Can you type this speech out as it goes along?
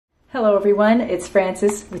Hello everyone, it's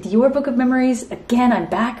Frances with Your Book of Memories. Again, I'm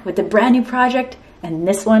back with a brand new project, and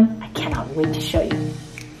this one I cannot wait to show you.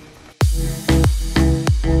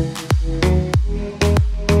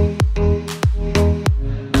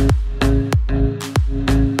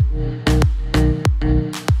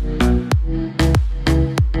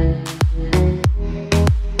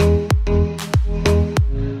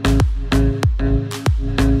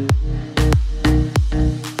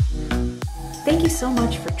 Thank you so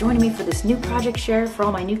much for joining me for this new project share. For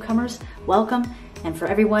all my newcomers, welcome. And for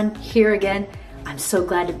everyone here again, I'm so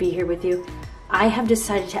glad to be here with you. I have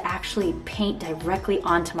decided to actually paint directly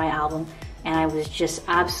onto my album, and I was just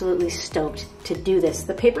absolutely stoked to do this.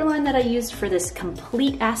 The paper line that I used for this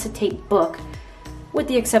complete acetate book, with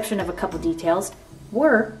the exception of a couple details,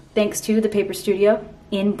 were thanks to the Paper Studio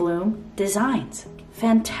In Bloom Designs.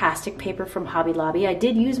 Fantastic paper from Hobby Lobby. I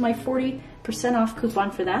did use my 40% off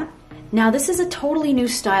coupon for that. Now this is a totally new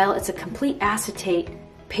style. It's a complete acetate,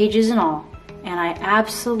 pages and all, and I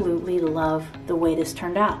absolutely love the way this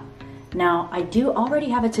turned out. Now I do already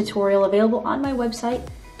have a tutorial available on my website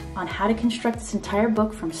on how to construct this entire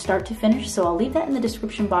book from start to finish, so I'll leave that in the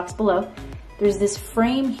description box below. There's this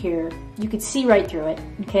frame here, you could see right through it,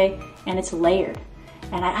 okay, and it's layered.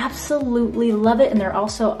 And I absolutely love it, and there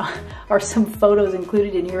also are some photos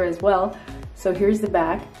included in here as well. So here's the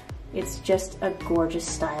back. It's just a gorgeous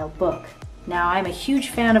style book. Now I'm a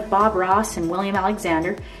huge fan of Bob Ross and William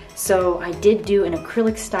Alexander, so I did do an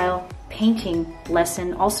acrylic style painting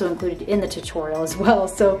lesson also included in the tutorial as well.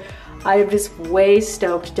 So I'm just way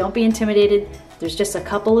stoked. Don't be intimidated. There's just a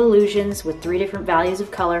couple illusions with 3 different values of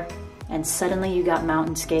color, and suddenly you got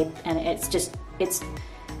mountainscape, and it's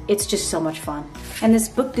just so much fun. And this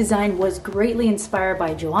book design was greatly inspired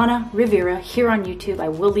by Joanna Rivera here on YouTube. I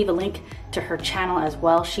will leave a link to her channel as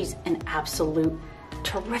well. She's an absolute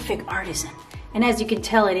terrific artisan. And as you can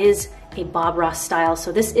tell, it is a Bob Ross style.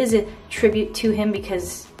 So this is a tribute to him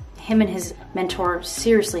because him and his mentor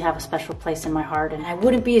seriously have a special place in my heart. And I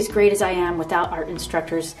wouldn't be as great as I am without art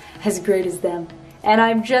instructors as great as them. And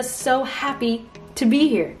I'm just so happy to be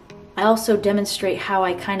here. I also demonstrate how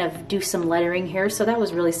I kind of do some lettering here, so that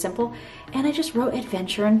was really simple. And I just wrote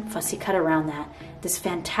adventure and fussy cut around that. This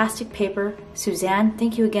fantastic paper, Suzanne,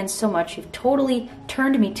 thank you again so much. You've totally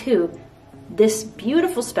turned me to this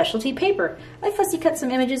beautiful specialty paper. I fussy cut some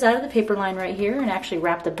images out of the paper line right here and actually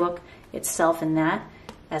wrapped the book itself in that,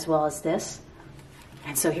 as well as this.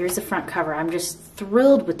 And so here's the front cover. I'm just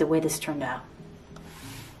thrilled with the way this turned out.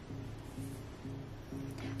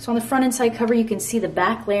 So on the front and side cover, you can see the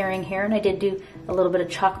back layering here, and I did do a little bit of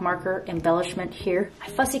chalk marker embellishment here. I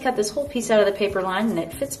fussy cut this whole piece out of the paper line, and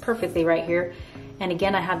it fits perfectly right here. And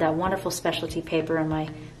again, I have that wonderful specialty paper in my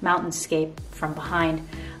mountainscape from behind.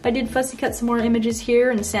 I did fussy cut some more images here,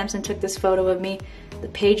 and Samson took this photo of me. The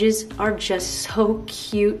pages are just so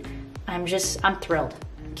cute. I'm thrilled,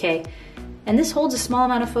 okay? And this holds a small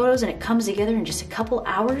amount of photos, and it comes together in just a couple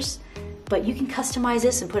hours. But you can customize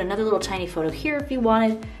this and put another little tiny photo here if you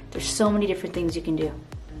wanted. There's so many different things you can do.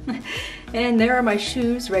 And there are my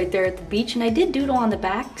shoes right there at the beach, and I did doodle on the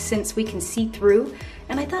back since we can see through,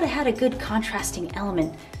 and I thought I had a good contrasting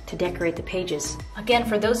element to decorate the pages. Again,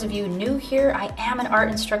 for those of you new here, I am an art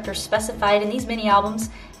instructor specified in these mini albums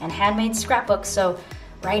and handmade scrapbooks, so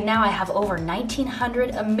right now I have over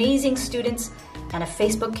 1,900 amazing students and a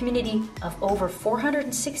Facebook community of over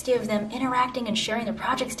 460 of them interacting and sharing their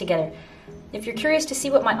projects together. If you're curious to see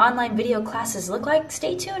what my online video classes look like,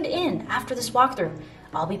 stay tuned in after this walkthrough.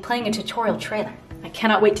 I'll be playing a tutorial trailer. I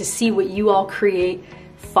cannot wait to see what you all create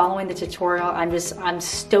following the tutorial. I'm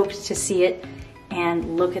stoked to see it.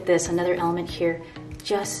 And look at this, another element here,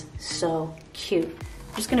 just so cute.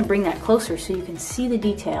 I'm just gonna bring that closer so you can see the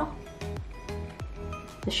detail.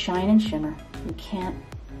 The shine and shimmer, you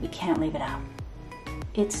can't leave it out.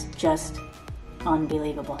 It's just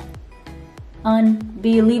unbelievable.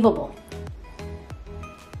 Unbelievable.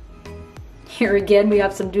 Here again, we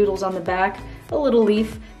have some doodles on the back, a little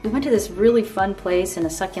leaf. We went to this really fun place in a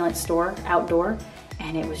succulent store, outdoor,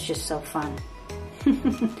 and it was just so fun.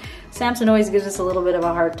 Samson always gives us a little bit of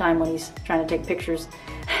a hard time when he's trying to take pictures.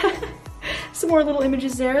 Some more little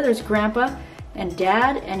images there. There's Grandpa and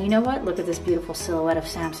Dad, and you know what? Look at this beautiful silhouette of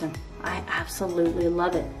Samson. I absolutely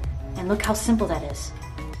love it. And look how simple that is.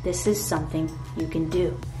 This is something you can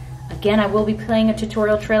do. Again, I will be playing a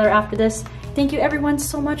tutorial trailer after this. Thank you everyone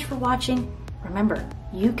so much for watching. Remember,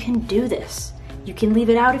 you can do this. You can leave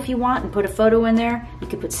it out if you want and put a photo in there. You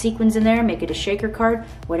can put sequins in there, make it a shaker card,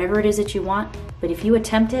 whatever it is that you want. But if you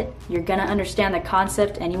attempt it, you're gonna understand the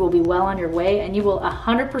concept and you will be well on your way and you will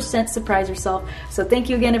 100% surprise yourself. So thank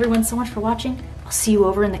you again everyone so much for watching. I'll see you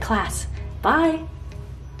over in the class. Bye.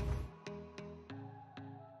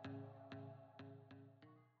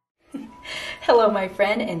 Hello my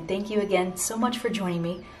friend, and thank you again so much for joining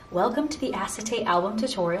me. Welcome to the Acetate album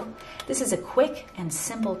tutorial. This is a quick and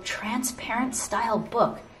simple transparent style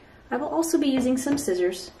book. I will also be using some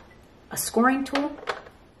scissors, a scoring tool,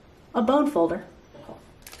 a bone folder.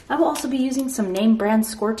 I will also be using some name brand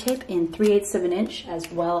score tape in 3/8 of an inch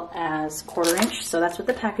as well as 1/4 inch. So that's what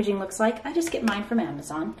the packaging looks like. I just get mine from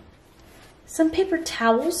Amazon. Some paper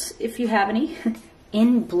towels, if you have any.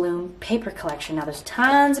 In Bloom paper collection. Now there's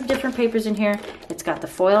tons of different papers in here. It's got the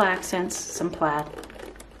foil accents, some plaid.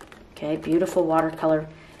 Okay, beautiful watercolor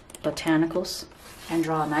botanicals. And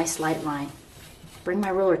draw a nice light line. Bring my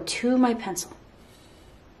ruler to my pencil.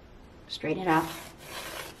 Straighten it out.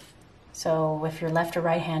 So if you're left or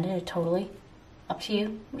right-handed, it's totally up to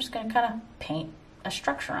you. I'm just gonna kind of paint a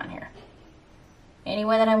structure on here. Any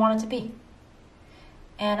way that I want it to be.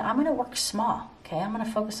 And I'm gonna work small, okay? I'm gonna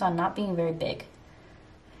focus on not being very big.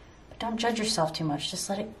 But don't judge yourself too much, just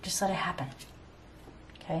let it happen,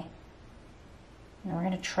 okay? And we're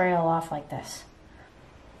gonna trail off like this.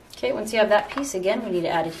 Okay, once you have that piece, again, we need to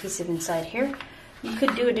add adhesive inside here. You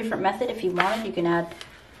could do a different method if you wanted. You can add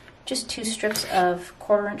just 2 strips of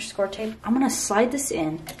 1/4 inch score tape. I'm gonna slide this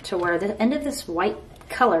in to where the end of this white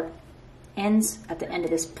color ends at the end of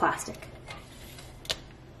this plastic.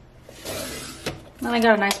 Then I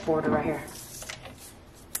got a nice border right here.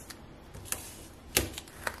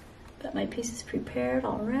 Got my pieces prepared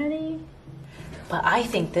already. But I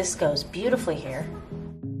think this goes beautifully here